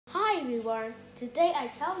everyone, today I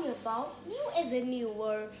tell you about You as a New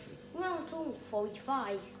World, Nguyễn Hoàng Tùng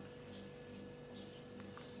 45.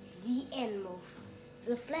 The animals,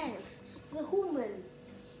 the plants, the human.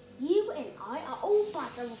 You and I are all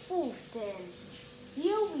part of a food stand.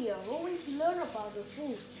 Here we are going to learn about the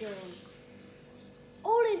food stand.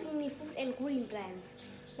 All living need food and green plants.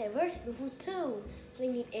 They vegetable food too. They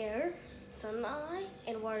need air, sunlight,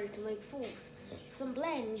 and water to make food. Some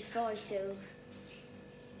plants need soil too.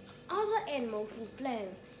 Other animals and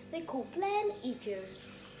plants, they call plant eaters.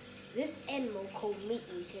 This animal called meat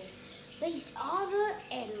eater. They eat other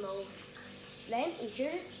animals. Plant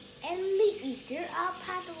eater and meat eater are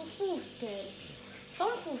part of a food stand.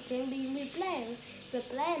 Some food stand begin with plants. The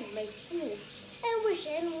plant make food, and which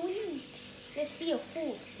animal eat? Let's see a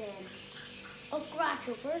food stand. A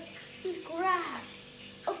grasshopper eats grass.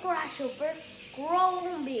 A grasshopper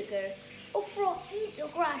grows bigger. A frog eats a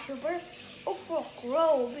grasshopper. A frog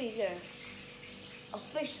grows bigger. A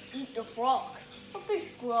fish eats a frog. A fish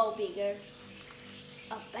grows bigger.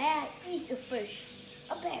 A bear eats a fish.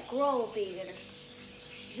 A bear grows bigger.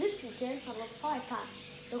 This picture has 5 parts.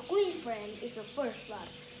 The green plant is the first part.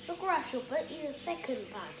 The grasshopper is the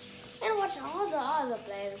second part. And watch all the other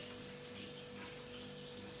plants.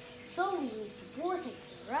 So we need to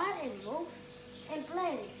protect the right animals and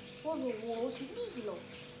plants for the world to live in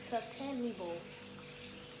sustainable.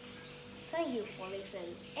 Thank you for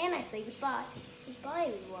listening, and I say goodbye.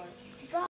 Goodbye, everyone. Goodbye.